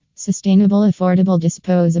Sustainable, affordable,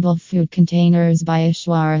 disposable food containers by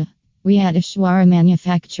Ishwara. We at Ishwara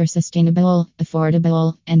manufacture sustainable,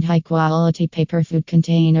 affordable, and high quality paper food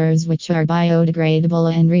containers which are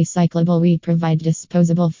biodegradable and recyclable. We provide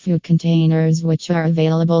disposable food containers which are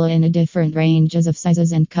available in a different ranges of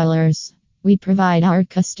sizes and colors. We provide our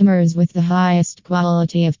customers with the highest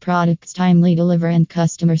quality of products, timely delivery, and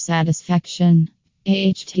customer satisfaction.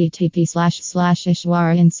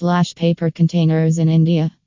 http://ishwara in/paper containers in India